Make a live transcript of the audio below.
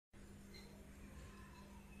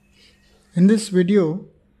In this video,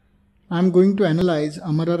 I am going to analyze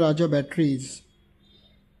Amara Raja batteries.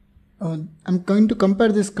 I'm going to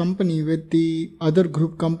compare this company with the other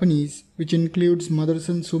group companies, which includes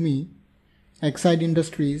Motherson Sumi, Exide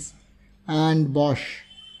Industries and Bosch.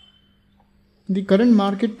 The current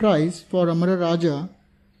market price for Amara Raja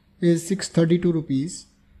is 632 rupees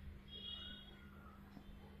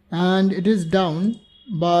and it is down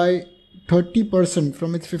by 30%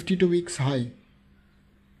 from its 52 weeks high.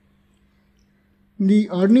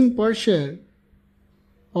 The earning per share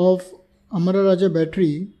of Amara Raja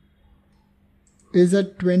battery is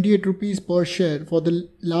at 28 rupees per share for the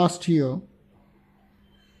last year.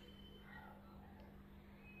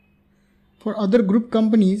 For other group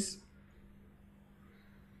companies,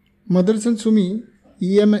 Motherson Sumi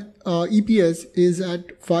EPS is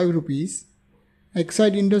at 5 rupees,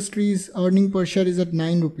 Exide Industries earning per share is at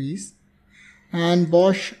 9 rupees and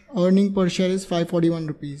Bosch earning per share is 541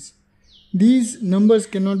 rupees. These numbers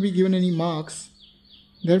cannot be given any marks.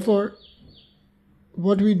 Therefore,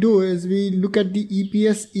 what we do is we look at the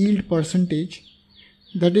EPS yield percentage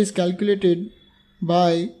that is calculated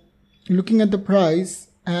by looking at the price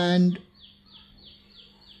and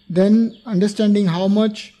then understanding how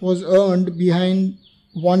much was earned behind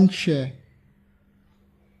one share.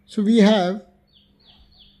 So we have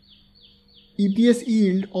EPS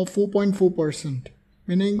yield of 4.4%,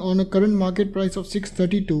 meaning on a current market price of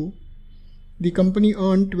 632, the company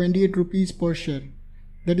earned 28 rupees per share.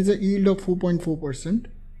 That is a yield of 4.4%.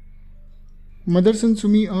 Motherson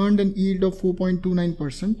Sumi earned an yield of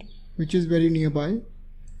 4.29%, which is very nearby.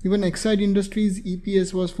 Even Exide Industries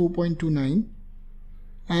EPS was 4.29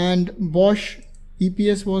 and Bosch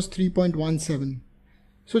EPS was 3.17.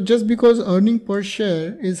 So just because earning per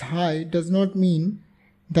share is high does not mean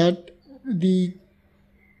that the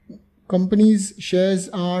company's shares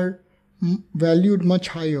are valued much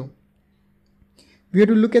higher. We have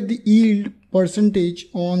to look at the yield percentage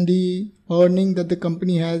on the earning that the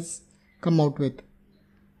company has come out with.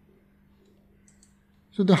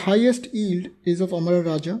 So the highest yield is of Amara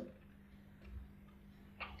Raja.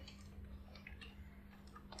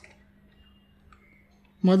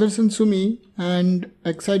 Motherson Sumi and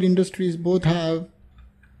Exide Industries both have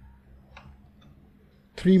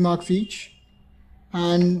 3 marks each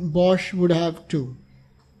and Bosch would have 2.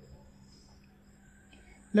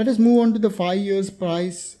 Let us move on to the 5 years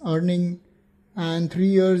price earning and 3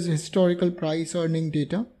 years historical price earning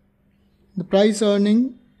data. The price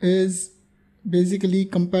earning is basically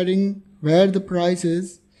comparing where the price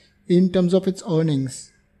is in terms of its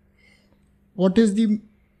earnings. What is the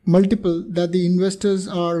multiple that the investors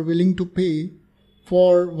are willing to pay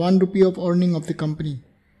for 1 rupee of earning of the company?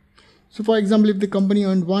 So for example, if the company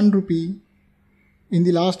earned 1 rupee in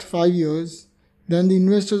the last 5 years, then the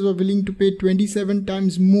investors were willing to pay 27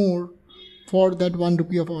 times more for that 1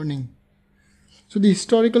 rupee of earning. So the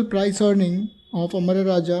historical price earning of Amara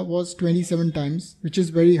Raja was 27 times, which is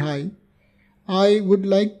very high. I would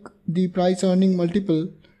like the price earning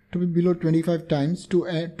multiple to be below 25 times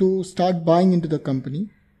to start buying into the company.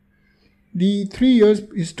 The 3 years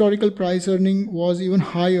historical price earning was even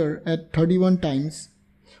higher at 31 times.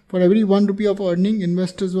 For every 1 rupee of earning,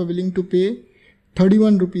 investors were willing to pay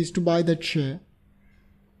 31 rupees to buy that share.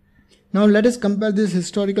 Now let us compare this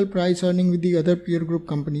historical price earning with the other peer group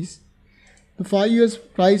companies. The 5 years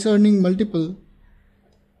price earning multiple,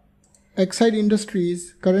 Exide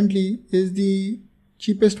Industries currently is the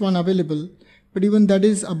cheapest one available, but even that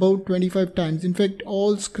is about 25 times. In fact,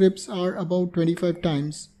 all scripts are about 25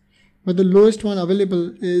 times, but the lowest one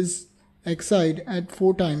available is Exide at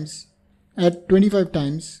 4 times, at 25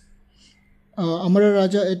 times, Amara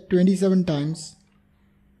Raja at 27 times,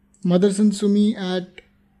 Motherson Sumi at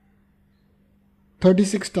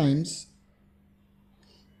 36 times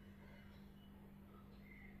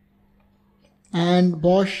and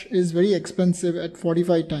Bosch is very expensive at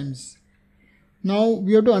 45 times. Now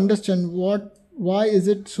we have to understand why is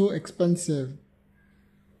it so expensive.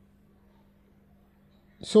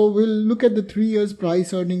 So we'll look at the 3 years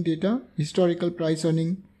price earning data, historical price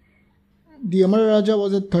earning. The Amara Raja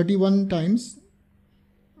was at 31 times,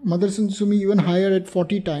 Motherson Sumi even higher at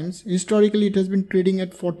 40 times. Historically it has been trading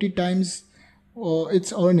at 40 times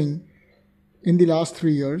its earning in the last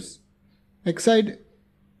 3 years. Exide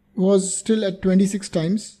was still at 26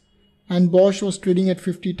 times and Bosch was trading at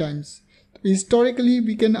 50 times. Historically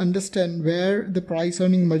we can understand where the price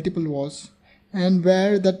earning multiple was and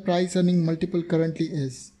where that price earning multiple currently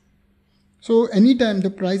is. So anytime the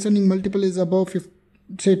price earning multiple is above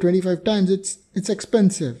say 25 times, it's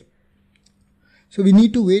expensive. So we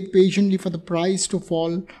need to wait patiently for the price to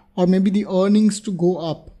fall or maybe the earnings to go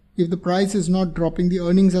up if the price is not dropping, the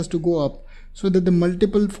earnings has to go up so that the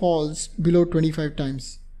multiple falls below 25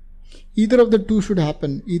 times. Either of the two should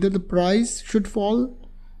happen. Either the price should fall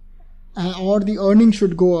or the earnings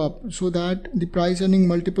should go up so that the price earning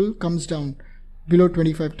multiple comes down below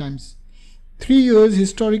 25 times. 3 years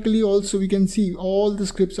historically also we can see all the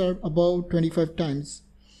scripts are above 25 times.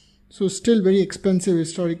 So still very expensive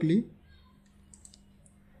historically.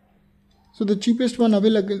 So the cheapest one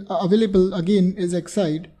available again is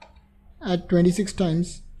Exide at 26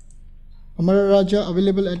 times. Amara Raja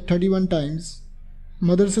available at 31 times.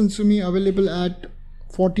 Motherson Sumi available at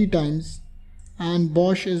 40 times. And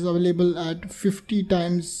Bosch is available at 50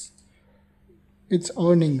 times its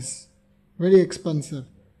earnings. Very expensive.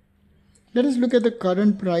 Let us look at the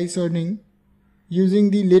current price earning using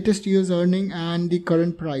the latest year's earning and the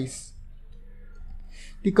current price.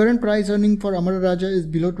 The current price earning for Amara Raja is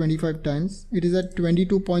below 25 times. It is at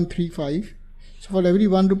 22.35. So for every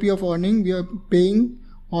 1 rupee of earning, we are paying,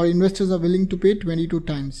 or investors are willing to pay 22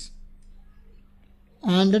 times.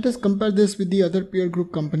 And let us compare this with the other peer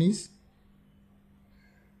group companies.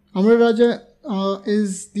 Amara Raja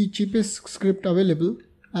is the cheapest script available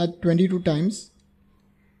at 22 times.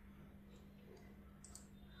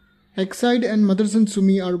 Exide and Motherson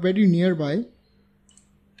Sumi are very nearby.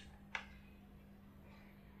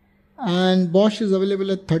 And Bosch is available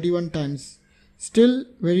at 31 times. Still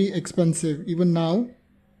very expensive even now.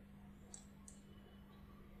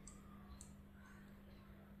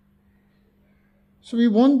 So we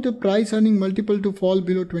want the price earning multiple to fall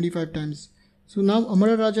below 25 times. So now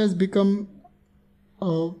Amara Raja has become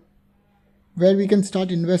where we can start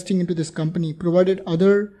investing into this company, provided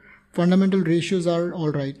other fundamental ratios are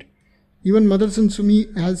alright. Even Motherson Sumi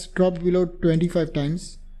has dropped below 25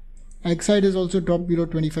 times. Exide has also dropped below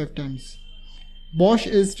 25 times. Bosch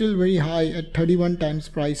is still very high at 31 times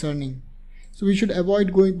price earning. So we should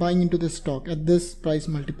avoid buying into this stock at this price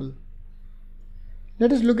multiple.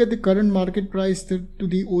 Let us look at the current market price to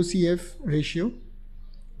the OCF ratio.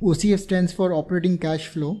 OCF stands for operating cash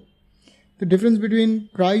flow. The difference between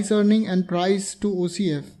price earning and price to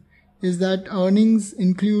OCF is that earnings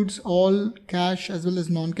includes all cash as well as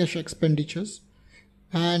non-cash expenditures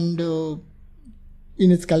and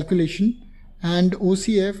in its calculation, and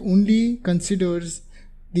OCF only considers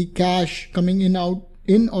the cash coming in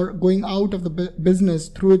or going out of the business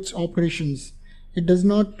through its operations. It does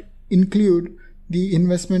not include the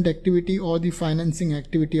investment activity or the financing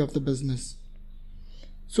activity of the business.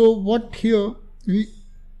 So what here we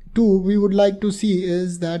would like to see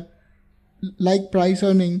is that, like price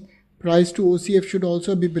earning, price to OCF should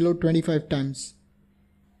also be below 25 times.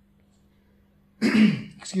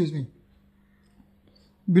 Excuse me.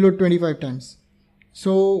 Below 25 times.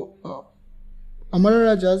 So Amara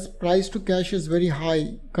Raja's price to cash is very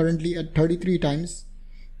high, currently at 33 times.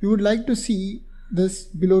 We would like to see this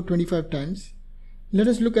below 25 times. Let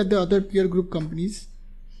us look at the other peer group companies.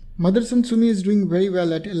 Motherson Sumi is doing very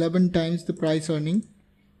well at 11 times the price earning.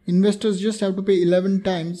 Investors just have to pay 11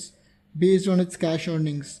 times based on its cash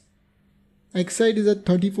earnings. Exide is at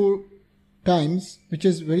 34 times, which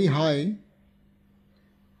is very high.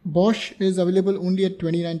 Bosch is available only at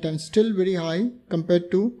 29 times, still very high compared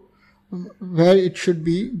to where it should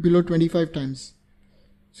be, below 25 times.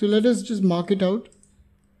 So let us just mark it out.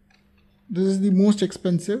 This is the most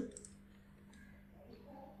expensive.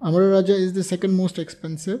 Amara Raja is the second most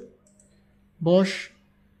expensive. Bosch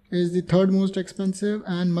is the third most expensive,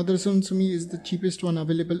 and Motherson Sumi is the cheapest one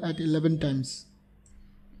available at 11 times.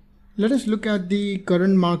 Let us look at the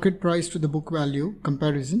current market price to the book value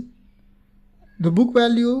comparison. The book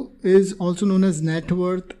value is also known as net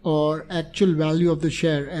worth or actual value of the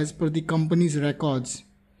share as per the company's records.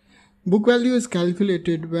 Book value is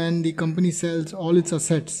calculated when the company sells all its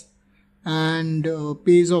assets and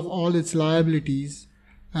pays off all its liabilities,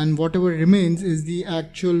 and whatever remains is the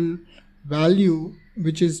actual value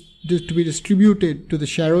which is to be distributed to the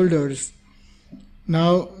shareholders.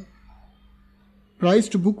 Now, price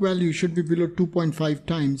to book value should be below 2.5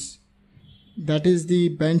 times. That is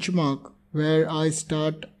the benchmark where I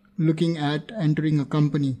start looking at entering a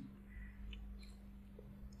company.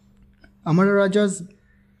 Amara Raja's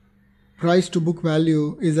price to book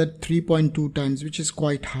value is at 3.2 times, which is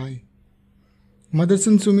quite high.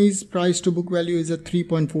 Motherson Sumi's price to book value is at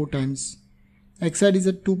 3.4 times. Exide is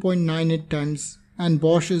at 2.98 times, and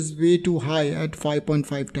Bosch is way too high at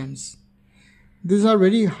 5.5 times. These are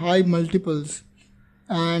very high multiples,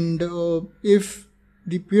 and if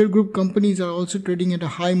the peer group companies are also trading at a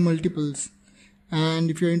high multiples, and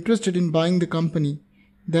if you're interested in buying the company,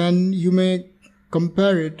 then you may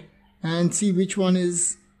compare it and see which one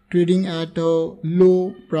is trading at a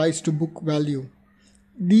low price to book value.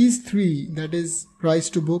 these three, that is price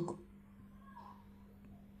to book,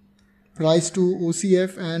 price to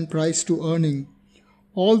OCF and price to earning,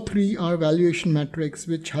 all three are valuation metrics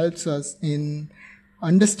which helps us in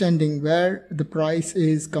understanding where the price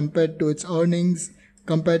is compared to its earnings,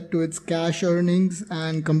 compared to its cash earnings,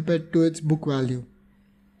 and compared to its book value.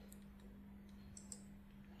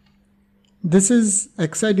 This is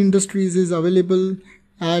Exide Industries is available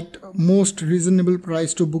at most reasonable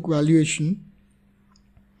price to book valuation.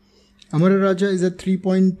 Amara Raja is at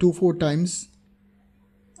 3.24 times.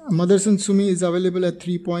 Motherson Sumi is available at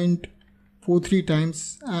 3.43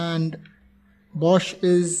 times, and Bosch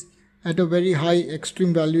is at a very high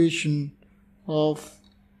extreme valuation of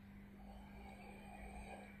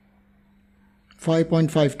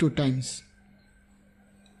 5.52 times.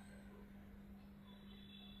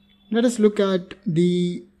 Let us look at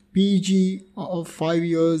the PEG of 5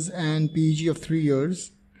 years and PEG of 3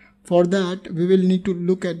 years. For that, we will need to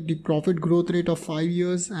look at the profit growth rate of 5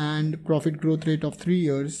 years and profit growth rate of 3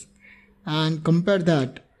 years and compare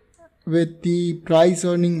that with the price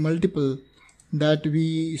earning multiple that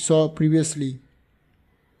we saw previously.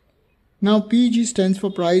 Now PEG stands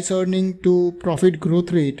for price earning to profit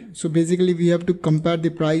growth rate. So basically we have to compare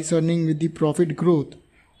the price earning with the profit growth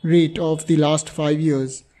rate of the last 5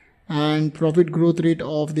 years and profit growth rate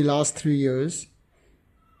of the last 3 years.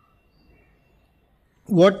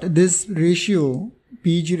 What this ratio,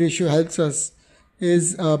 PEG ratio, helps us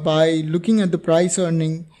is by looking at the price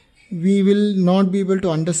earning, we will not be able to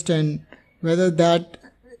understand whether that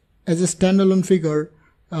as a standalone figure,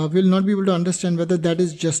 will not be able to understand whether that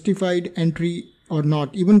is justified entry or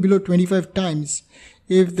not. Even below 25 times,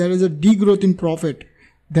 if there is a degrowth in profit,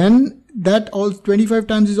 then that all 25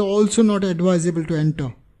 times is also not advisable to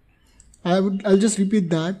enter. I'll just repeat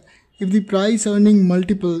that. If the price earning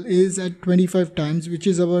multiple is at 25 times, which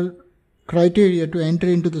is our criteria to enter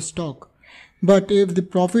into the stock, but if the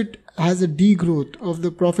profit has a degrowth, of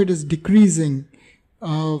the profit is decreasing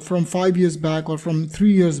from 5 years back or from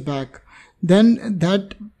 3 years back, then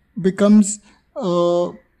that becomes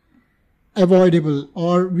avoidable,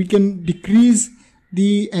 or we can decrease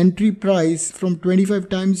the entry price from 25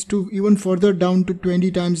 times to even further down to 20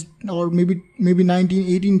 times or maybe 19,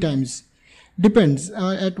 18 times. Depends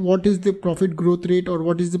at what is the profit growth rate or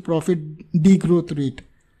what is the profit degrowth rate.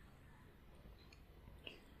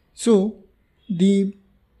 So the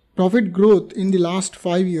profit growth in the last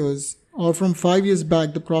 5 years or from 5 years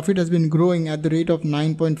back, the profit has been growing at the rate of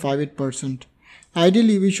 9.58%.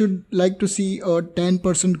 Ideally, we should like to see a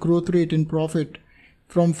 10% growth rate in profit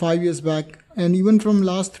from 5 years back, and even from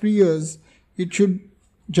last 3 years, it should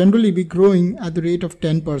generally be growing at the rate of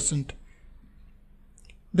 10%.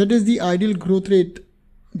 That is the ideal growth rate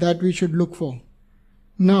that we should look for.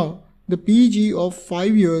 Now, the PEG of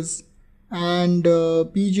 5 years and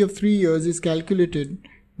PEG of 3 years is calculated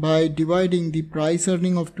by dividing the price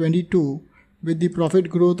earning of 22 with the profit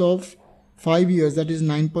growth of 5 years, that is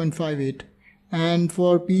 9.58. And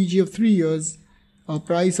for PEG of 3 years, a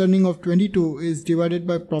price earning of 22 is divided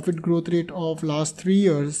by profit growth rate of last 3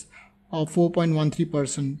 years of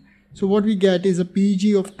 4.13%. So what we get is a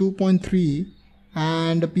PEG of 2.3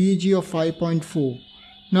 and a PEG of 5.4.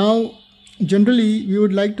 Now, generally, we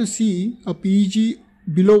would like to see a PEG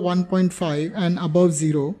below 1.5 and above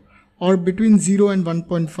 0, or between 0 and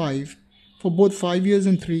 1.5 for both 5 years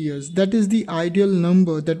and 3 years. That is the ideal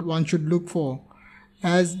number that one should look for,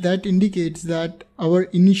 as that indicates that our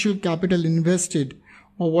initial capital invested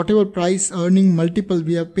or whatever price earning multiple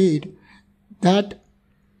we have paid, that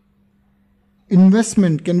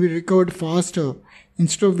investment can be recovered faster.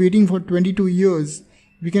 Instead of waiting for 22 years,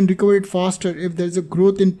 we can recover it faster if there is a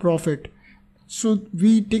growth in profit. So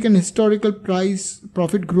we take an historical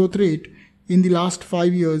profit growth rate in the last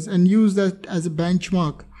 5 years and use that as a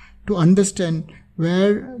benchmark to understand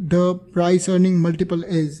where the price earning multiple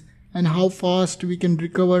is and how fast we can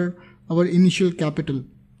recover our initial capital.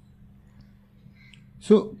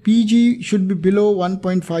 So PEG should be below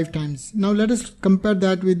 1.5 times. Now let us compare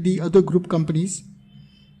that with the other group companies.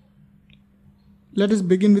 Let us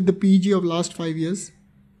begin with the PEG of last 5 years.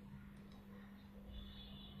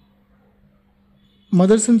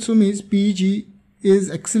 Motherson Sumi's PEG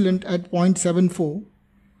is excellent at 0.74.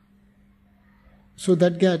 So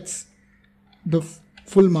that gets the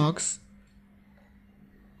full marks.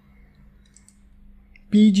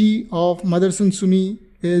 PEG of Motherson Sumi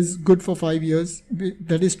is good for 5 years.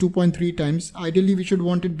 That is 2.3 times. Ideally, we should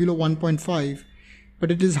want it below 1.5,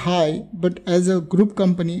 but it is high. But as a group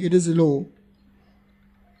company, it is low.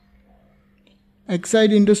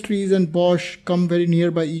 Exide Industries and Bosch come very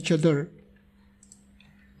near by each other.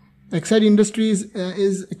 Exide Industries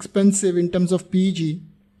is expensive in terms of PEG.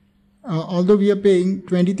 Although we are paying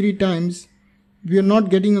 23 times, we are not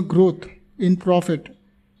getting a growth in profit.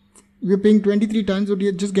 We are paying 23 times, but we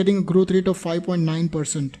are just getting a growth rate of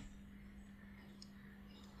 5.9%.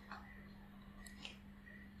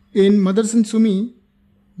 In Motherson Sumi,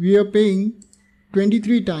 we are paying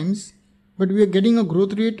 23 times, but we are getting a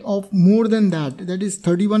growth rate of more than that. That is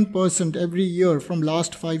 31% every year from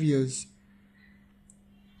last 5 years.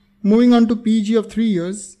 Moving on to PEG of 3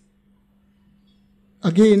 years.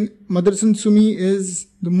 Again, Motherson Sumi is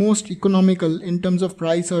the most economical in terms of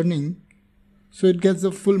price earning, so it gets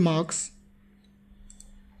the full marks.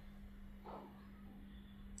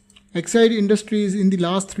 Exide Industries in the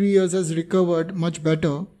last 3 years has recovered much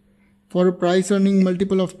better. For a price earning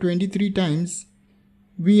multiple of 23 times,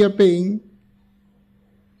 we are getting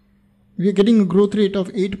a growth rate of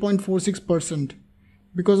 8.46%,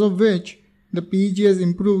 because of which the PEG has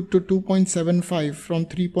improved to 2.75 from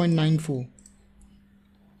 3.94.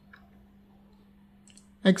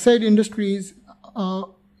 Exide Industries,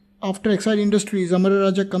 after Exide Industries, Amara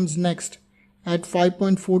Raja comes next at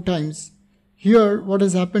 5.4 times. Here what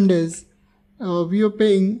has happened is we are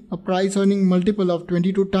paying a price earning multiple of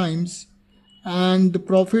 22 times, and the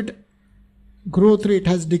profit growth rate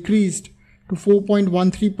has decreased to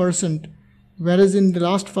 4.13%, whereas in the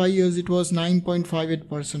last 5 years it was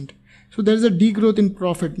 9.58%. So there is a degrowth in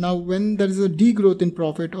profit. Now when there is a degrowth in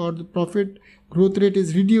profit, or the profit growth rate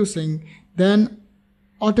is reducing, then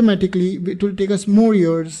automatically it will take us more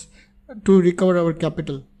years to recover our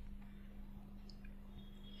capital.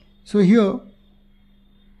 So here,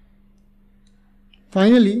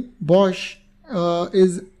 finally, Bosch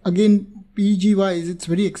is again PEG wise, it's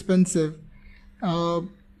very expensive.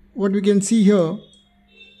 What we can see here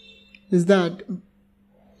is that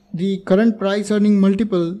the current price earning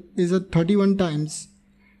multiple is at 31 times,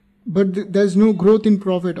 but there is no growth in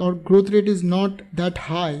profit, or growth rate is not that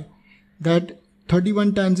high that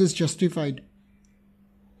 31 times is justified.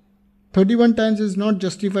 31 times is not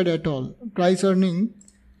justified at all. Price earning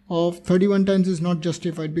of 31 times is not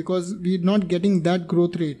justified because we are not getting that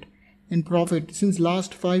growth rate in profit. Since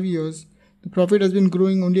last 5 years, the profit has been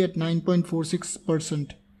growing only at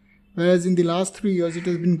 9.46%, whereas in the last 3 years it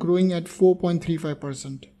has been growing at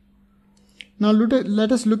 4.35%. Now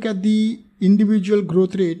let us look at the individual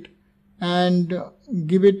growth rate and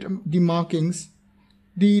give it the markings.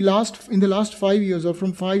 In the last 5 years, or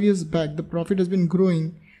from 5 years back, the profit has been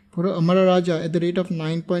growing for Amara Raja at the rate of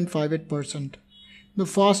 9.58%. The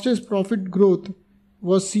fastest profit growth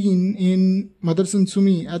was seen in Motherson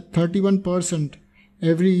Sumi at 31%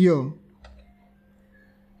 every year.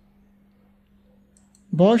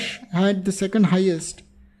 Bosch had the second highest,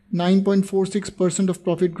 9.46% of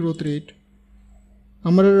profit growth rate.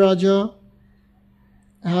 Amara Raja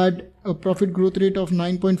had a profit growth rate of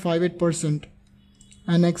 9.58%.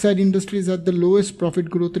 And Exide Industries had the lowest profit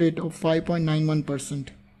growth rate of 5.91%.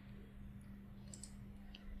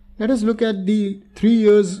 Let us look at the 3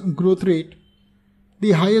 years growth rate.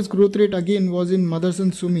 The highest growth rate again was in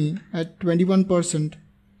Motherson Sumi at 21%,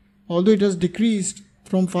 although it has decreased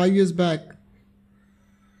from 5 years back,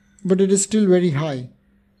 but it is still very high.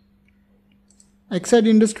 Exide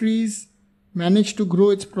Industries managed to grow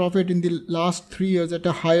its profit in the last 3 years at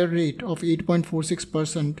a higher rate of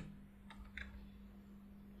 8.46%.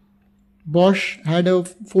 Bosch had a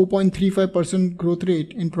 4.35% growth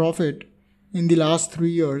rate in profit in the last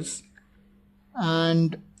 3 years,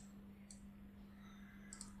 and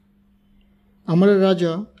Amara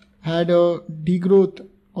Raja had a degrowth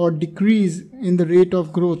or decrease in the rate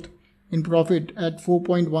of growth in profit at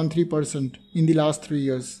 4.13% in the last 3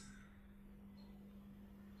 years.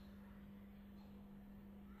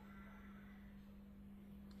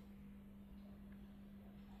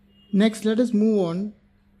 Next, let us move on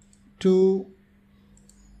to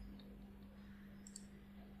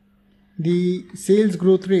the sales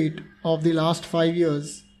growth rate of the last 5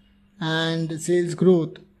 years and sales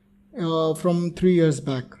growth from 3 years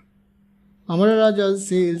back. Amara Raja's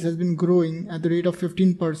sales has been growing at the rate of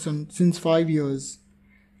 15% since 5 years,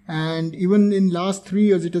 and even in last 3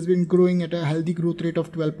 years it has been growing at a healthy growth rate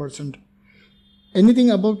of 12%. Anything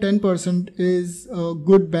above 10% is a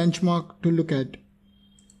good benchmark to look at.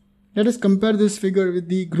 Let us compare this figure with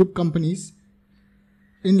the group companies.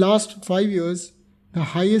 In last 5 years, the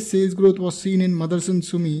highest sales growth was seen in Motherson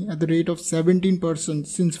Sumi at the rate of 17%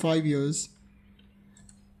 since 5 years.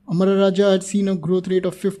 Amara Raja had seen a growth rate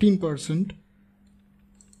of 15%.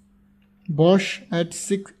 Bosch at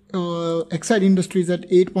Exide Industries at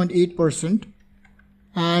 8.8%,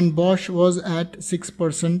 and Bosch was at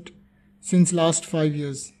 6% since last 5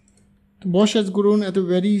 years. Bosch has grown at a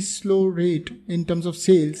very slow rate in terms of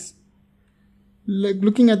sales. Like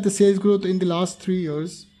looking at the sales growth in the last 3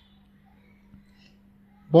 years,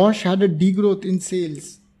 Bosch had a degrowth in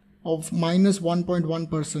sales of minus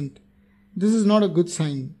 1.1%. This is not a good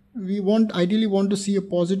sign. We ideally want to see a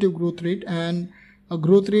positive growth rate, and a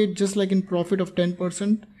growth rate just like in profit of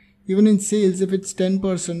 10%. Even in sales, if it's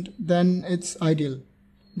 10%, then it's ideal.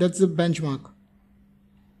 That's the benchmark.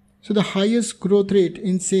 So the highest growth rate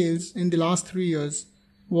in sales in the last 3 years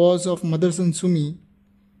was of Motherson Sumi.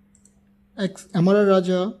 Amara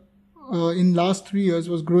Raja in last 3 years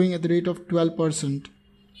was growing at the rate of 12%.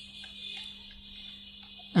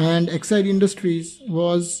 And Exide Industries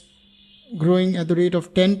was growing at the rate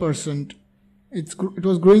of 10%. It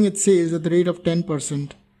was growing its sales at the rate of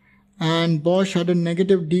 10%. And Bosch had a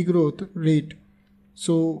negative degrowth rate.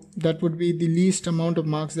 So that would be the least amount of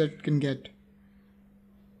marks that it can get.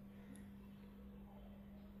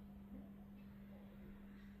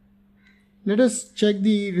 Let us check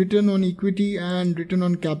the return on equity and return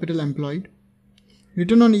on capital employed.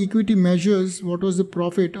 Return on equity measures what was the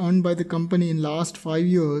profit earned by the company in last 5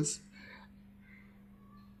 years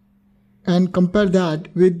and compare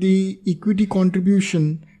that with the equity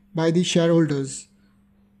contribution by the shareholders.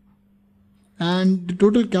 And the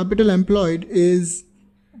total capital employed is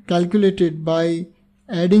calculated by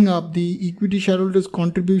adding up the equity shareholders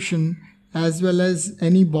contribution as well as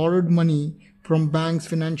any borrowed money from banks,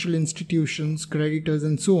 financial institutions, creditors,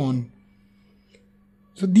 and so on.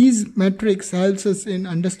 So these metrics helps us in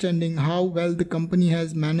understanding how well the company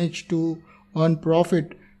has managed to earn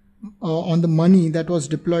profit on the money that was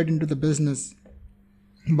deployed into the business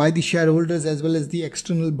by the shareholders as well as the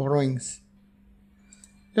external borrowings.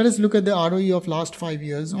 Let us look at the ROE of last 5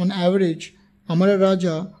 years. On average, Amara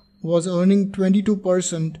Raja was earning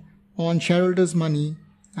 22% on shareholders' money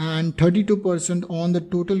and 32% on the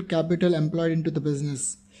total capital employed into the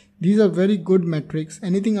business. These are very good metrics.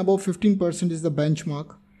 Anything above 15% is the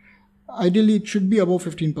benchmark. Ideally, it should be above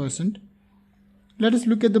 15%. Let us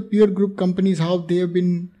look at the peer group companies, how they have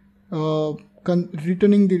been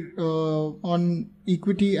returning on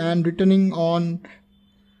equity and returning on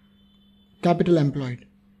capital employed.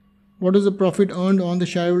 What is the profit earned on the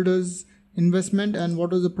shareholders' investment and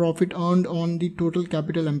what is the profit earned on the total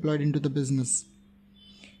capital employed into the business?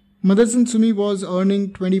 Motherson Sumi was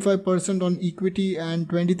earning 25% on equity and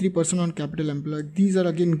 23% on capital employed. These are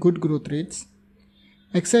again good growth rates.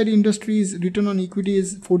 Exide Industries return on equity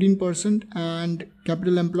is 14% and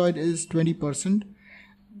capital employed is 20%.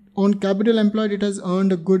 On capital employed, it has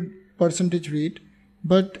earned a good percentage rate,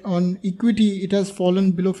 but on equity, it has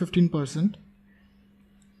fallen below 15%.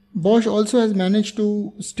 Bosch also has managed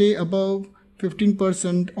to stay above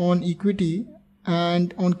 15% on equity,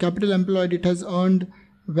 and on capital employed, it has earned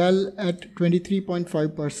well at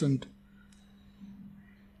 23.5%.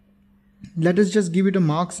 Let us just give it a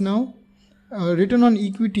marks now. Return on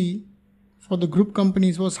equity for the group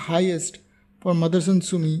companies was highest for Motherson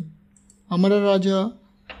Sumi. Amara Raja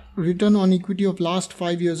return on equity of last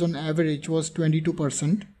 5 years on average was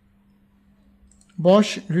 22%.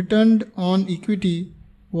 Bosch returned on equity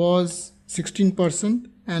was 16%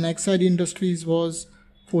 and Exide Industries was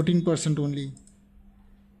 14% only,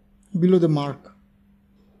 below the mark.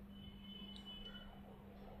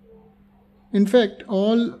 In fact,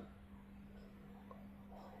 all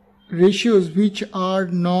ratios which are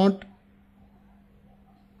not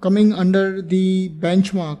coming under the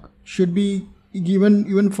benchmark should be given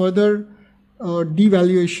even further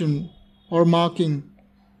devaluation or marking.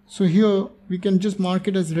 So here we can just mark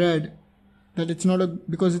it as red, that it's not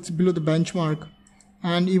because it's below the benchmark.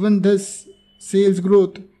 And even this sales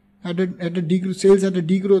growth sales had a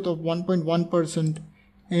degrowth of 1.1%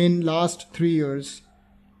 in last 3 years.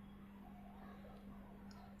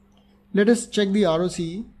 Let us check the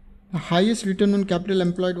ROC. The highest return on capital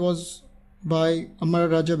employed was by Amara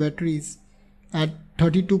Raja Batteries at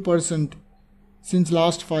 32% since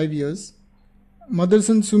last 5 years.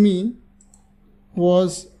 Motherson Sumi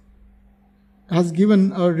has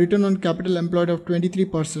given a return on capital employed of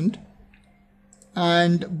 23%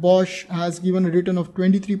 and Bosch has given a return of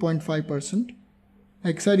 23.5%.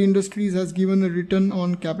 Exide Industries has given a return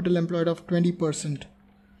on capital employed of 20%.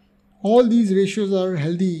 All these ratios are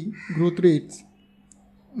healthy growth rates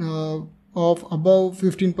of above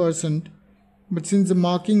 15%, but since the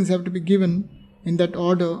markings have to be given in that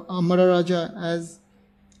order, Amara Raja has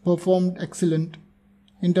performed excellent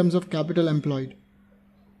in terms of capital employed.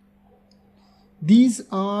 These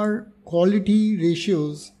are quality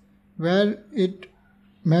ratios where it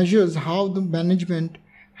measures how the management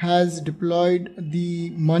has deployed the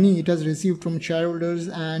money it has received from shareholders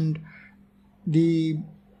and the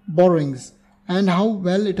borrowings and how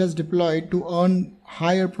well it has deployed to earn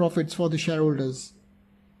higher profits for the shareholders.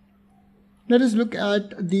 Let us look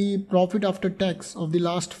at the profit after tax of the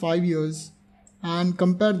last 5 years and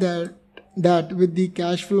compare that with the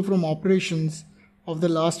cash flow from operations of the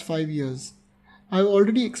last 5 years. I've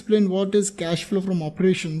already explained what is cash flow from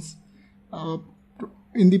operations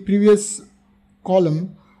in the previous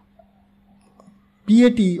column.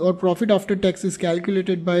 PAT or profit after tax is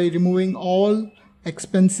calculated by removing all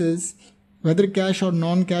expenses, whether cash or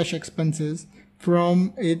non-cash expenses,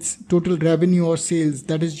 from its total revenue or sales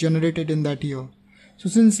that is generated in that year. So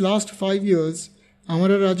since last 5 years,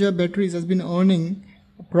 Amara Raja Batteries has been earning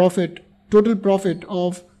total profit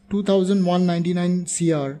of 2,199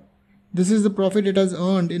 CR. This is the profit it has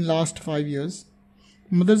earned in last 5 years.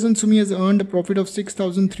 Motherson Sumi has earned a profit of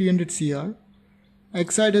 6,300 CR.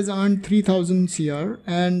 Exide has earned 3,000 CR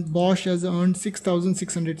and Bosch has earned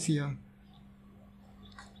 6,600 CR.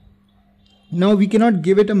 Now we cannot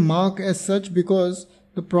give it a mark as such because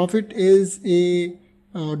the profit is a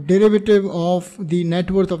derivative of the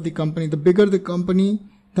net worth of the company. The bigger the company,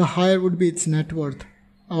 the higher would be its net worth,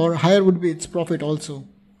 or higher would be its profit also.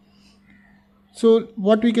 So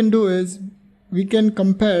what we can do is we can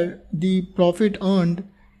compare the profit earned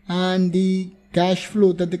and the cash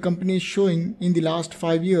flow that the company is showing in the last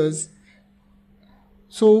 5 years.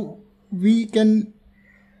 So we can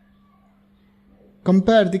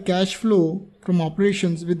compare the cash flow from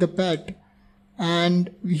operations with the PAT,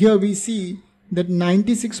 and here we see that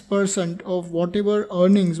 96% of whatever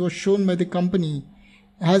earnings was shown by the company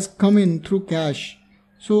has come in through cash.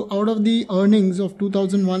 So out of the earnings of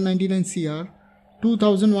 2,199 CR,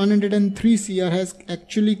 2,103 CR has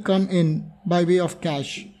actually come in by way of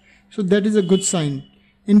cash. So that is a good sign.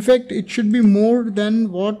 In fact, it should be more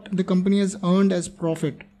than what the company has earned as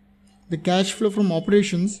profit. The cash flow from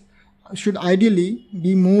operations should ideally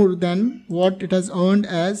be more than what it has earned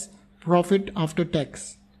as profit after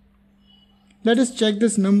tax. Let us check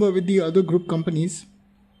this number with the other group companies.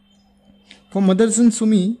 For Motherson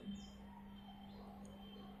Sumi,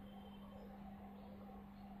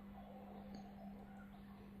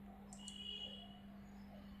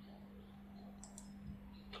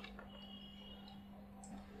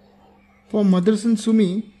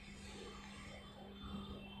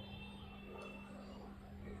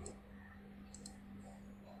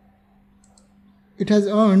 it has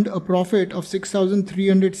earned a profit of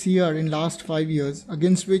 6,300 CR in last 5 years,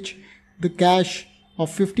 against which the cash of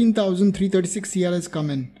 15,336 CR has come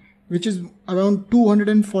in, which is around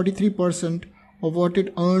 243% of what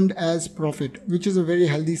it earned as profit, which is a very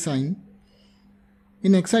healthy sign.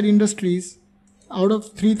 In Exide Industries, out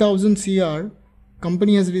of 3,000 CR,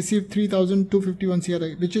 company has received 3,251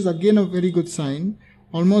 CR, which is again a very good sign.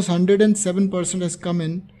 Almost 107% has come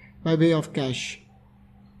in by way of cash.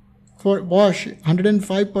 For Bosch,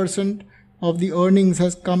 105% of the earnings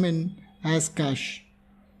has come in as cash.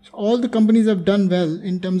 So all the companies have done well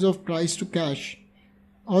in terms of price to cash.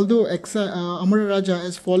 Although Amara Raja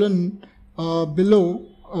has fallen below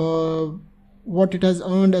what it has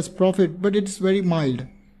earned as profit, but it's very mild.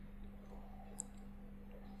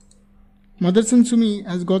 Motherson Sumi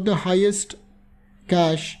has got the highest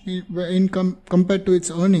cash compared to its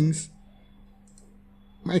earnings.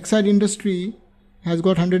 Exide Industry has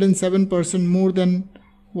got 107% more than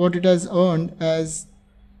what it has earned as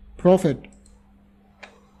profit.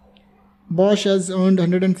 Bosch has earned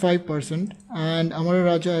 105% and Amara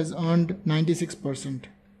Raja has earned 96%.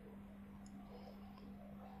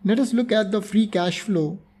 Let us look at the free cash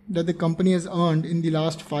flow that the company has earned in the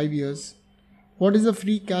last 5 years. What is the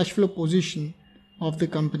free cash flow position of the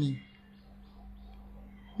company?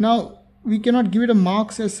 Now, we cannot give it a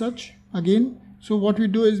marks as such again. So what we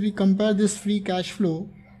do is we compare this free cash flow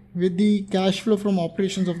with the cash flow from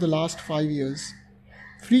operations of the last 5 years.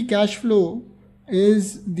 Free cash flow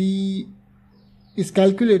is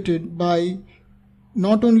calculated by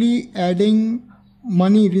not only adding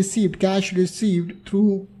money received, cash received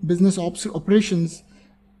through business operations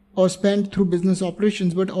or spent through business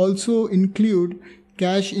operations, but also include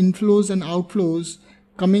cash inflows and outflows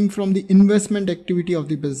coming from the investment activity of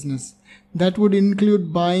the business. That would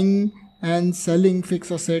include buying and selling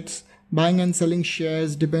fixed assets, buying and selling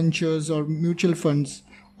shares, debentures or mutual funds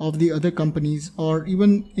of the other companies, or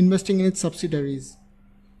even investing in its subsidiaries.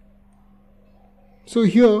 So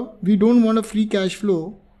here we don't want a free cash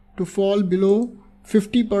flow to fall below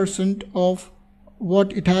 50% of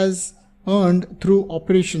what it has earned through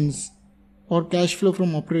operations or cash flow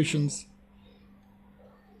from operations.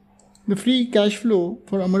 The free cash flow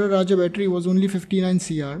for Amara Raja Battery was only 59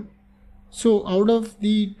 CR. So out of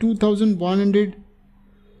the 2,100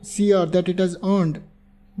 CR that it has earned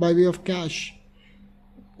by way of cash.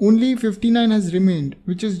 Only 59 has remained,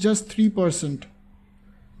 which is just 3%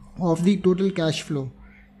 of the total cash flow,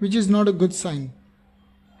 which is not a good sign.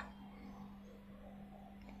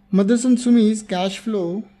 Motherson Sumi's cash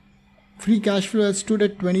flow, free cash flow, has stood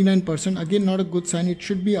at 29%. Again, not a good sign. It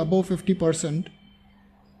should be above 50%.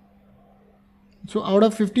 So out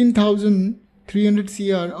of 15,300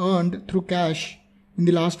 CR earned through cash in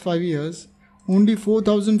the last 5 years, only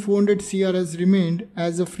 4,400 CR has remained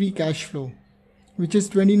as a free cash flow, which is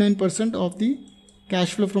 29% of the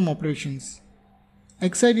cash flow from operations.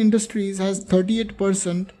 Exide Industries has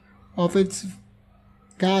 38% of its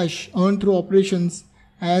cash earned through operations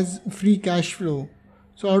as free cash flow.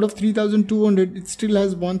 So out of 3,200, it still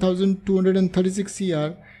has 1,236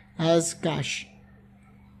 CR as cash.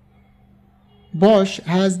 Bosch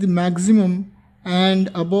has the maximum and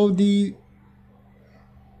above the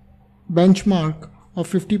benchmark of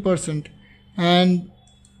 50%, and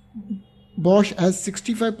Bosch has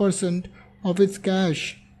 65% of its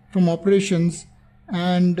cash from operations,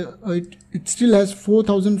 and it still has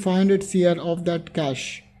 4,500 CR of that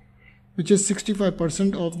cash, which is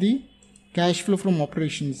 65% of the cash flow from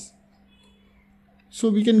operations. So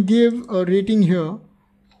we can give a rating here.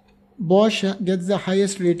 Bosch gets the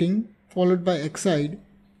highest rating, followed by Exide.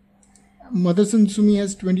 Motherson Sumi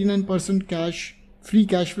has 29% cash, free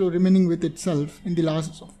cash flow remaining with itself in the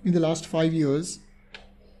last 5 years,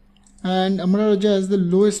 and Amara Raja has the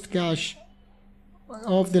lowest cash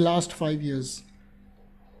of the last 5 years.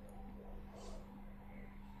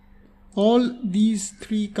 All these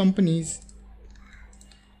 3 companies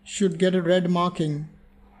should get a red marking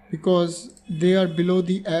because they are below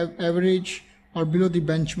the average or below the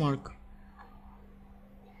benchmark.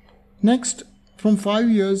 Next, from 5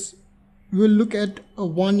 years, we will look at a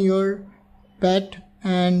 1-year PAT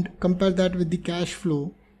and compare that with the cash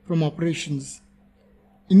flow from operations.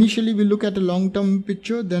 Initially, we look at a long-term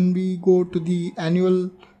picture, then we go to the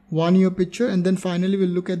annual 1-year picture, and then finally we'll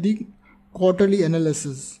look at the quarterly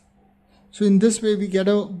analysis. So in this way, we get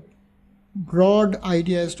a broad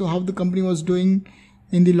idea as to how the company was doing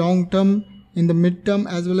in the long term, in the mid-term,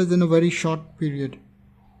 as well as in a very short period.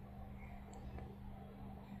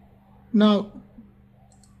 Now,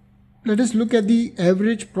 let us look at the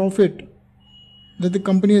average profit that the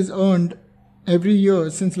company has earned every year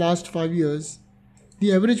since last 5 years.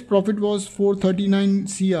 The average profit was 439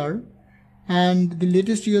 CR, and the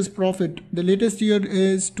latest year's profit, the latest year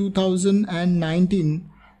is 2019,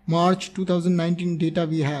 March 2019 data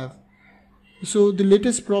we have. So the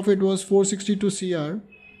latest profit was 462 CR,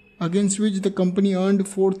 against which the company earned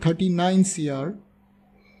 439 CR,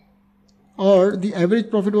 or the average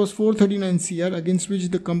profit was 439 CR, against which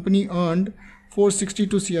the company earned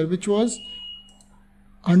 462 CR, which was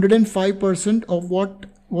 105% of what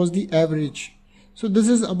was the average. So this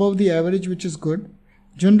is above the average, which is good.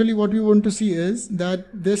 Generally, what we want to see is that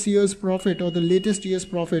this year's profit or the latest year's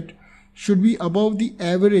profit should be above the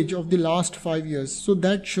average of the last 5 years. So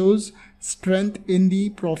that shows strength in the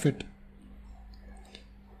profit.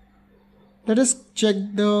 Let us check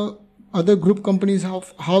the other group companies,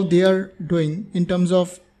 how they are doing in terms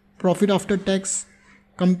of profit after tax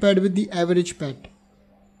compared with the average PAT.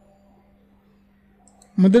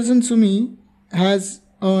 Motherson Sumi has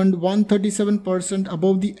earned 137%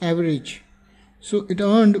 above the average. So it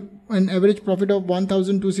earned an average profit of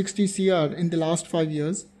 1,260 CR in the last 5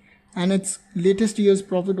 years, and its latest year's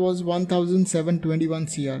profit was 1,721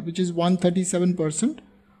 CR, which is 137%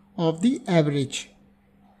 of the average.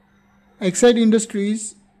 Exide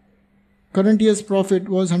Industries' current year's profit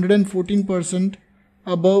was 114%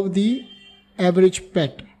 above the average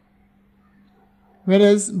PAT,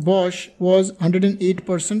 whereas Bosch was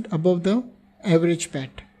 108% above the average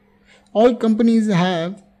PAT. All companies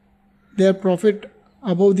have their profit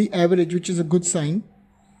above the average, which is a good sign.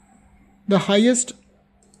 The highest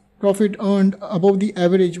profit earned above the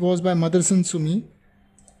average was by Motherson Sumi.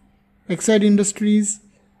 Exide Industries'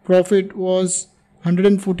 profit was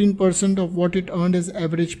 114% of what it earned as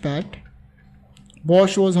average PAT.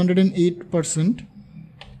 Bosch was 108%,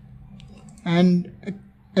 and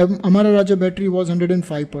Amara Raja battery was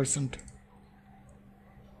 105%.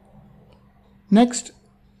 Next,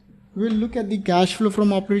 we'll look at the cash flow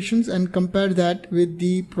from operations and compare that with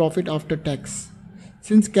the profit after tax.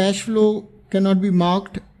 Since cash flow cannot be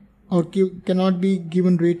marked or cannot be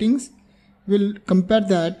given ratings, we'll compare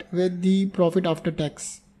that with the profit after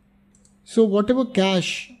tax. So whatever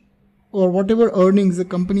cash or whatever earnings the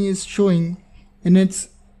company is showing in its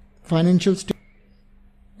financial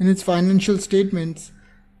statements,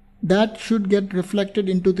 that should get reflected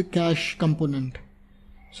into the cash component.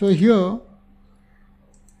 So here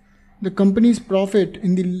The company's profit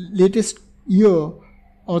in the latest year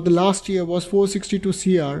or the last year was 462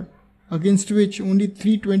 CR, against which only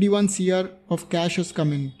 321 CR of cash has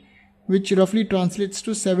come in, which roughly translates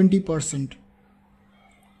to 70%.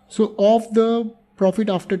 So of the profit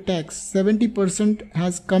after tax, 70%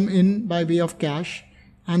 has come in by way of cash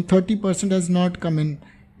and 30% has not come in,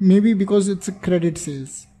 maybe because it's a credit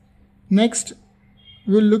sales. Next,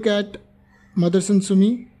 we'll look at Motherson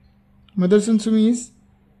Sumi. Motherson Sumi's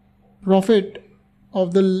profit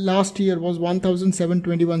of the last year was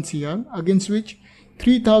 1721 CR, against which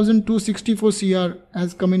 3264 CR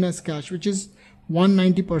has come in as cash, which is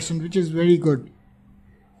 190%, which is very good.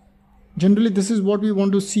 Generally, this is what we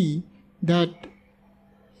want to see, that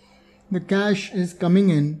the cash is coming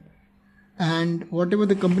in and whatever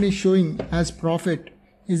the company is showing as profit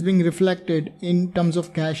is being reflected in terms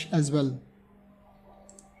of cash as well.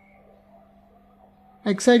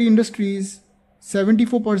 Exide Industries,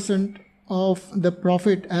 74% of the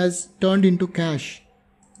profit has turned into cash,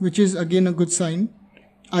 which is again a good sign.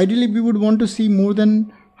 Ideally, we would want to see more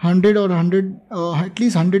than 100 or at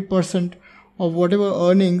least 100% of whatever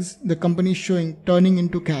earnings the company is showing turning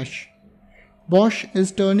into cash. Bosch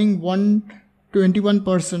is turning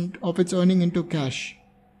 121% of its earning into cash.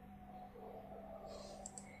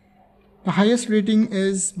 The highest rating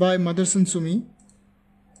is by Motherson Sumi.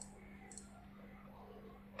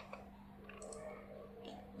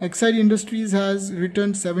 Exide Industries has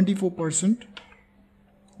returned 74%.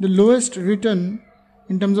 The lowest return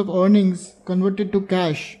in terms of earnings converted to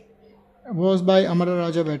cash was by Amara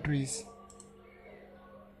Raja batteries.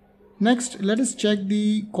 Next, let us check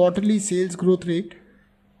the quarterly sales growth rate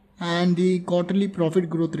and the quarterly profit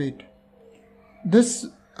growth rate. This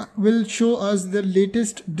will show us the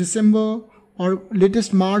latest December or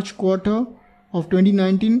latest March quarter of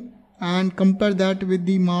 2019 and compare that with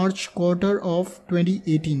the March quarter of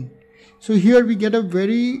 2018. So here we get a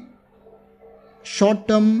very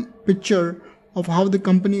short-term picture of how the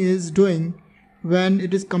company is doing when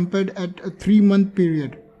it is compared at a 3-month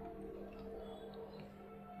period.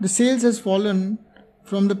 The sales has fallen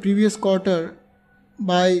from the previous quarter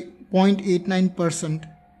by 0.89%,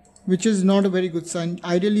 which is not a very good sign.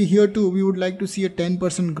 Ideally, here too we would like to see a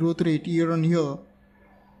 10% growth rate year on year.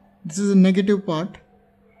 This is a negative part.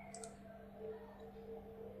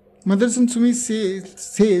 Motherson Sumi's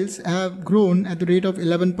sales have grown at the rate of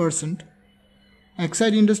 11%.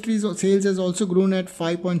 Exide Industries sales has also grown at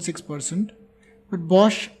 5.6%. But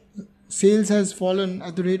Bosch sales has fallen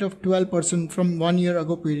at the rate of 12% from 1 year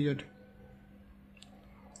ago period.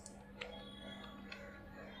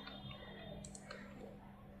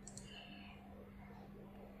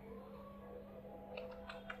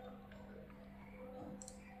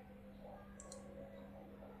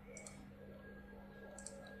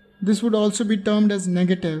 This would also be termed as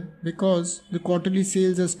negative because the quarterly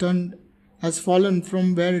sales has fallen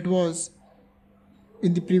from where it was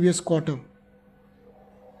in the previous quarter.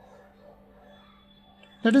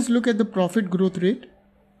 Let us look at the profit growth rate.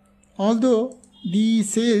 Although the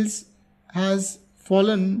sales has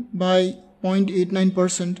fallen by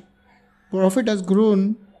 0.89%, profit has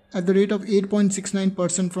grown at the rate of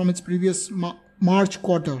 8.69% from its previous March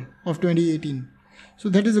quarter of 2018. So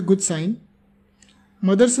that is a good sign.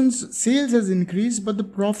 Motherson's sales has increased, but the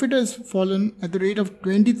profit has fallen at the rate of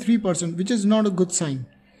 23%, which is not a good sign.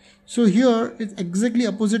 So here, it's exactly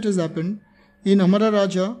opposite has happened. In Amara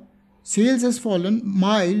Raja, sales has fallen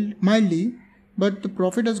mildly, but the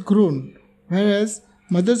profit has grown. Whereas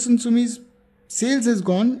Motherson Sumi's sales has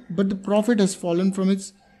gone, but the profit has fallen from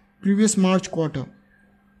its previous March quarter.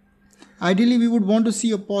 Ideally, we would want to see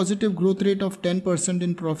a positive growth rate of 10%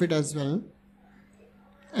 in profit as well.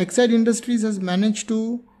 Exide Industries has managed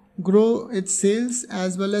to grow its sales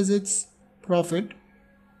as well as its profit,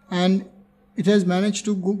 and it has managed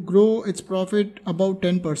to grow its profit above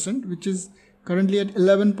 10%, which is currently at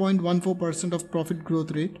 11.14% of profit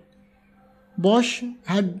growth rate. Bosch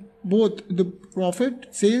had both the profit,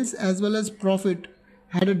 sales as well as profit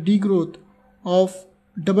had a degrowth of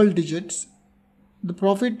double digits. The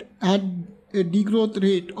profit had a degrowth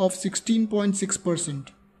rate of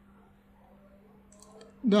 16.6%.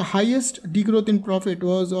 The highest degrowth in profit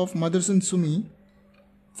was of Motherson Sumi,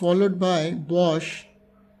 followed by Bosch,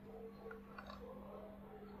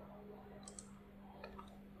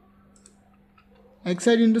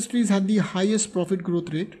 Exide Industries had the highest profit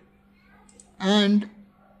growth rate, and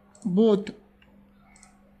both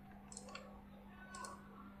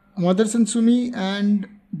Motherson Sumi and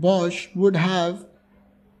Bosch would have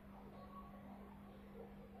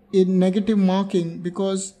a negative marking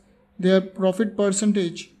because their profit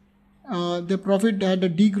percentage, their profit had a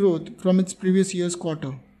degrowth from its previous year's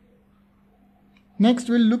quarter. Next,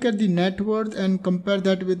 we'll look at the net worth and compare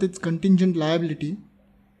that with its contingent liability,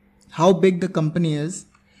 how big the company is.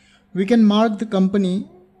 We can mark the company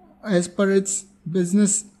as per its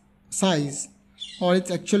business size or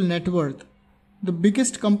its actual net worth. The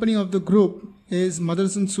biggest company of the group is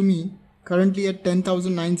Motherson Sumi, currently at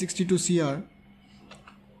 10,962 crore.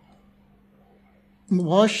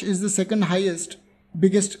 Bosch is the second highest,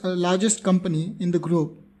 largest company in the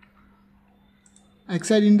group.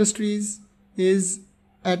 Exide Industries is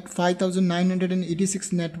at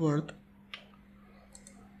 5,986 net worth.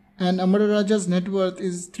 And Amara Raja's net worth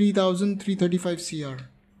is 3,335 crore.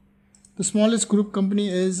 The smallest group company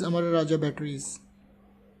is Amara Raja Batteries.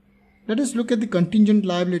 Let us look at the contingent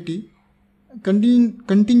liability.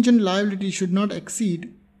 Contingent liability should not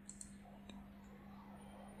exceed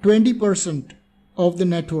 20% of the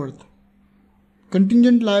net worth.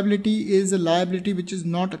 Contingent liability is a liability which is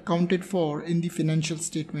not accounted for in the financial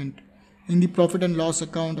statement, in the profit and loss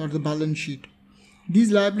account or the balance sheet.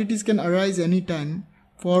 These liabilities can arise anytime,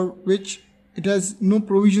 for which no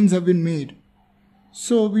provisions have been made.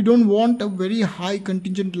 So we don't want a very high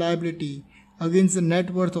contingent liability against the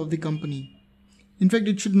net worth of the company. In fact,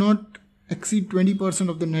 it should not exceed 20%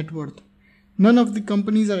 of the net worth. None of the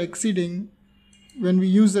companies are exceeding, when we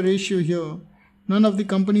use the ratio here, none of the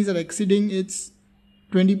companies are exceeding its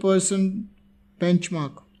 20%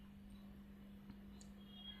 benchmark.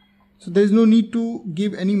 So there is no need to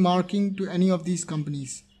give any marking to any of these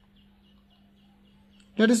companies.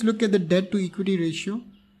 Let us look at the debt to equity ratio.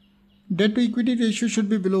 Debt to equity ratio should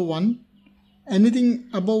be below 1. Anything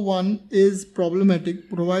above 1 is problematic,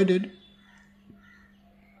 provided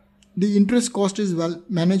the interest cost is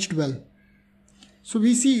managed well. So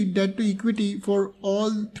we see debt to equity for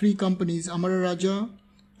all three companies, Amara Raja,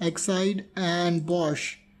 Exide and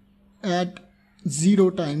Bosch, at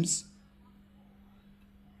 0 times.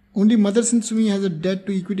 Only Motherson Sumi has a debt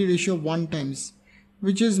to equity ratio of 1 times,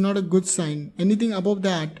 which is not a good sign. Anything above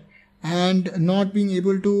that and not being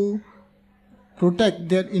able to protect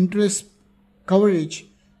their interest coverage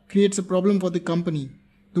creates a problem for the company.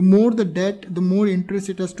 The more the debt, the more interest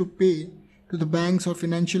it has to pay to the banks or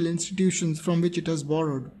financial institutions from which it has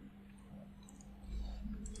borrowed.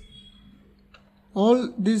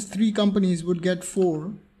 All these three companies would get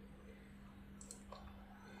 4.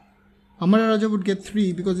 Amara Raja would get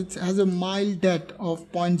 3 because it has a mild debt of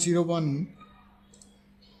 0.01.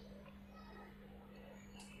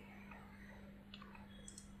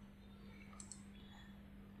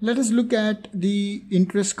 Let us look at the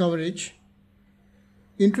interest coverage.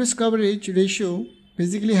 Interest coverage ratio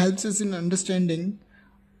basically helps us in understanding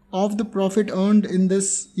of the profit earned in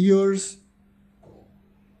this year's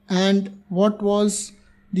and what was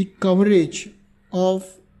the coverage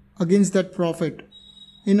of against that profit.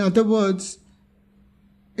 In other words,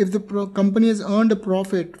 if the company has earned a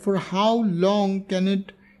profit, for how long can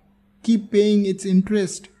it keep paying its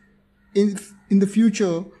interest in the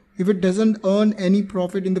future if it doesn't earn any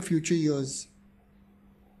profit in the future years?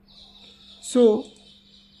 So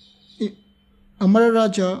Amara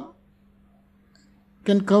Raja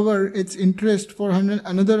can cover its interest for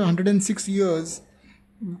another 106 years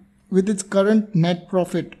with its current net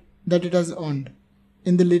profit that it has earned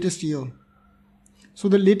in the latest year. So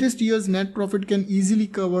the latest year's net profit can easily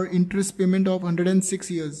cover interest payment of 106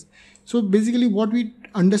 years. So basically what we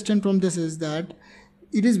understand from this is that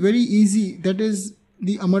it is very easy, that is,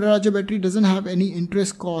 the Amara Raja battery doesn't have any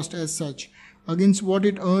interest cost as such against what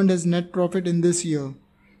it earned as net profit in this year.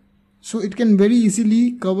 So it can very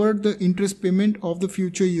easily cover the interest payment of the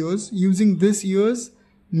future years using this year's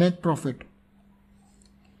net profit.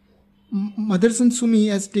 Motherson Sumi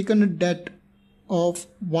has taken a debt of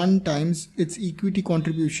 1 times its equity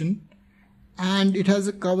contribution, and it has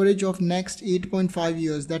a coverage of next 8.5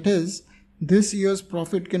 years. That is, this year's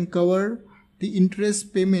profit can cover the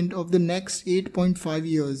interest payment of the next 8.5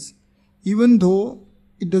 years, even though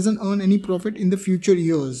it doesn't earn any profit in the future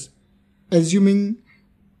years, assuming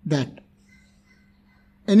that.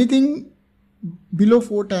 Anything below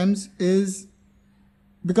 4 times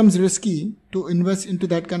becomes risky to invest into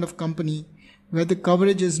that kind of company where the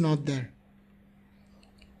coverage is not there.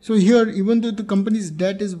 So here, even though the company's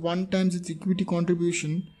debt is 1 times its equity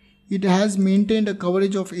contribution, it has maintained a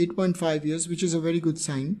coverage of 8.5 years, which is a very good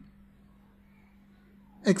sign.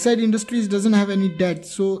 Exide Industries doesn't have any debt,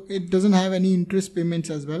 so it doesn't have any interest payments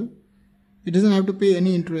as well. It doesn't have to pay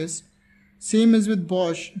any interest. Same as with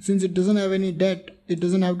Bosch, since it doesn't have any debt, it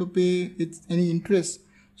doesn't have to pay any interest.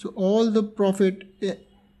 So all the profit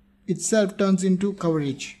itself turns into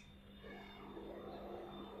coverage.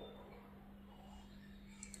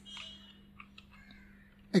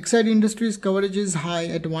 Exide Industries coverage is high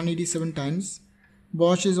at 187 times.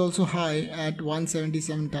 Bosch is also high at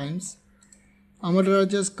 177 times. Amara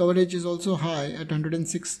Raja's coverage is also high at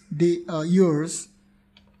 106 years.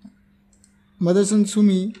 Motherson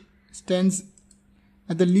Sumi stands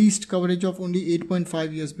at the least coverage of only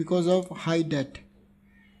 8.5 years because of high debt.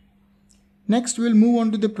 Next, we'll move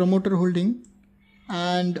on to the promoter holding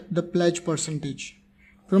and the pledge percentage.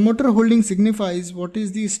 Promoter holding signifies what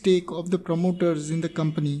is the stake of the promoters in the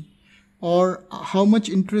company, or how much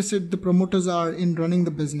interested the promoters are in running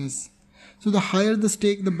the business. So the higher the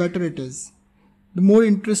stake, the better it is. The more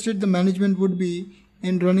interested the management would be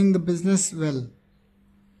in running the business well.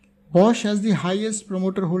 Bosch has the highest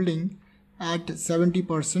promoter holding at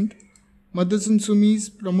 70%. Motherson Sumi's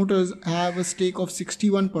promoters have a stake of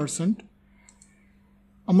 61%.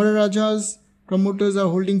 Amara Raja's promoters are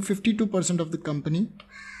holding 52% of the company.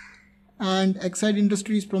 And Exide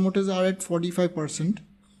Industries promoters are at 45%.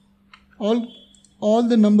 All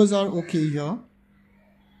the numbers are okay here.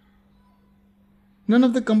 None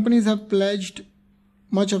of the companies have pledged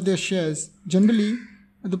much of their shares. Generally,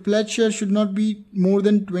 the pledged share should not be more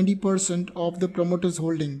than 20% of the promoter's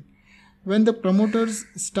holding. When the promoters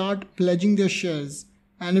start pledging their shares,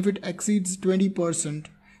 and if it exceeds 20%,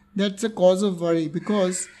 that's a cause of worry,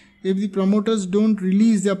 because if the promoters don't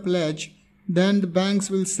release their pledge, then the banks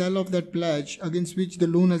will sell off that pledge against which the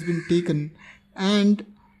loan has been taken, and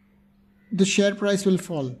the share price will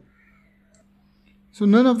fall. So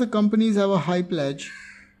none of the companies have a high pledge.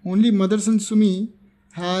 Only Motherson Sumi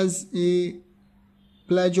has a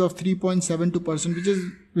pledge of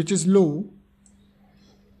 3.72%, which is low.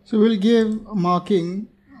 So we'll give a marking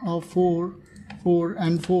of 4, 4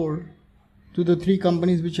 and 4 to the 3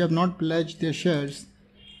 companies which have not pledged their shares,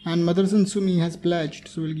 and Motherson Sumi has pledged,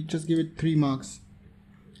 so we'll just give it 3 marks.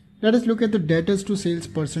 Let us look at the debtors to sales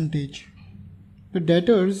percentage. The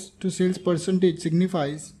debtors to sales percentage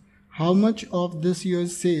signifies how much of this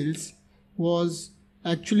year's sales was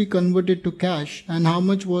actually converted to cash and how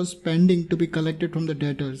much was pending to be collected from the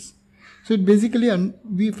debtors. So it basically,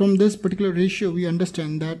 from this particular ratio, we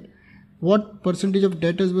understand that what percentage of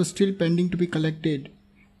debtors were still pending to be collected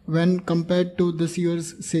when compared to this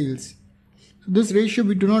year's sales. So this ratio,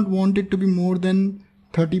 we do not want it to be more than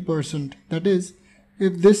 30%. That is,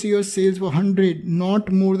 if this year's sales were 100,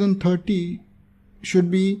 not more than 30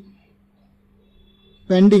 should be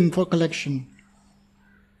pending for collection.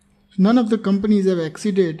 None of the companies have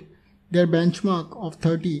exceeded their benchmark of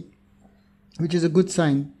 30, which is a good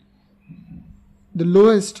sign. The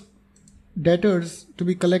lowest debtors to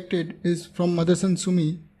be collected is from Motherson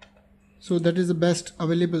Sumi, so that is the best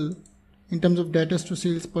available in terms of debtors to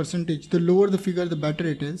sales percentage. The lower the figure, the better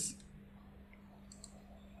it is.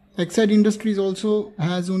 Exide Industries also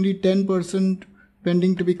has only 10%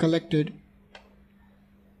 pending to be collected.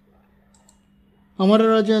 Amara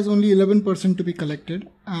Raja has only 11% to be collected,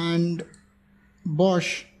 and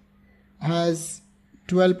Bosch has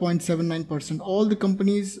 12.79%. All the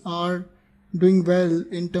companies are doing well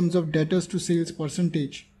in terms of debtors to sales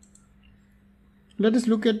percentage. Let us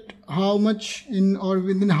look at how much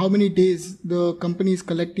within how many days the company is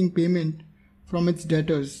collecting payment from its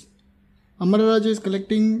debtors. Amara Raja is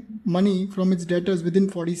collecting money from its debtors within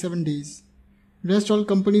 47 days. Rest all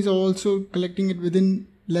companies are also collecting it within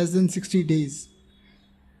less than 60 days.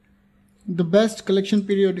 The best collection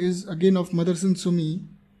period is again of Motherson Sumi.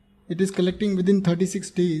 It is collecting within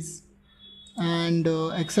 36 days, and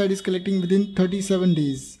Exide is collecting within 37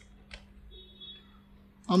 days.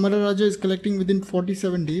 Amara Raja is collecting within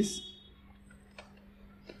 47 days,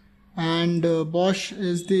 and Bosch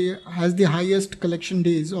has the highest collection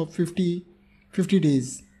days of 50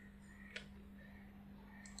 days.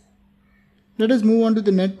 Let us move on to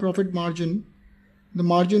the net profit margin, the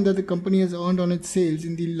margin that the company has earned on its sales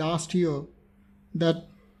in the last year, that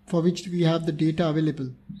for which we have the data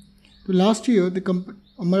available. So last year, the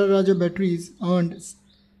Amara Raja batteries earned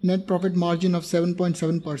net profit margin of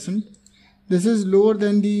 7.7%. This is lower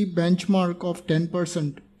than the benchmark of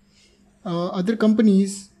 10%. Other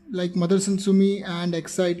companies like Motherson Sumi and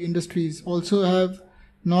Exide Industries also have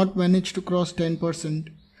not managed to cross 10%.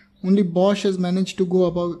 Only Bosch has managed to go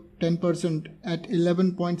above 10% at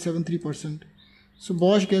 11.73%. So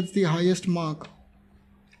Bosch gets the highest mark,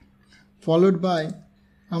 followed by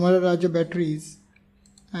Amara Raja batteries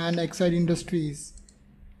and Exide Industries.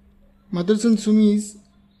 Motherson Sumi's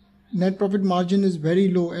net profit margin is very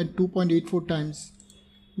low at 2.84 times,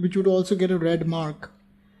 which would also get a red mark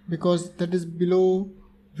because that is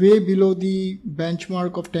way below the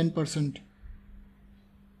benchmark of 10%.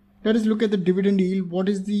 Let us look at the dividend yield. What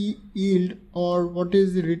is the yield, or what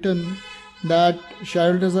is the return that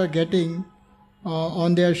shareholders are getting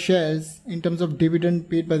on their shares in terms of dividend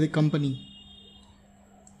paid by the company?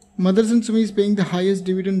 Motherson Sumi is paying the highest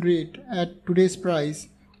dividend rate at today's price,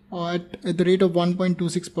 or at the rate of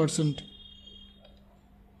 1.26%.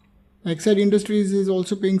 Exide Industries is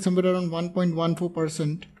also paying somewhere around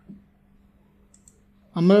 1.14%.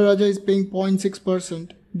 Amara Raja is paying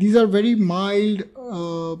 0.6%. These are very mild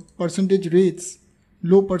percentage rates,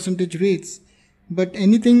 low percentage rates. But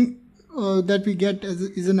anything that we get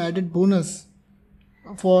is an added bonus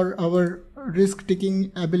for our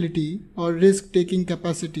risk-taking ability or risk-taking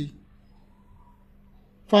capacity.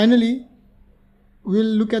 Finally, we'll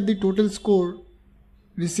look at the total score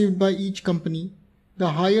received by each company. The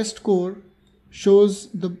highest score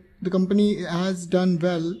shows the company has done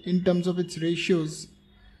well in terms of its ratios.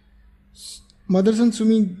 Motherson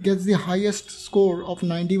Sumi gets the highest score of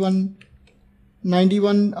 91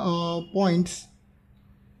 points,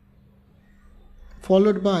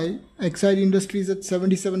 followed by Exide Industries at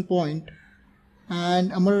 77 points,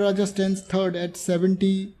 and Amara Raja stands third at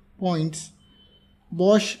 70 points.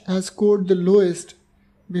 Bosch has scored the lowest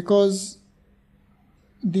because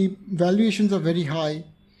the valuations are very high,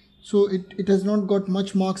 so it has not got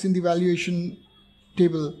much marks in the valuation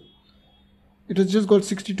table. It has just got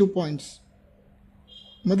 62 points.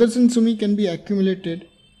 Motherson Sumi can be accumulated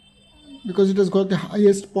because it has got the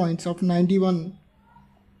highest points of 91,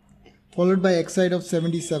 followed by Exide of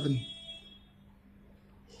 77.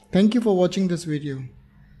 Thank you for watching this video.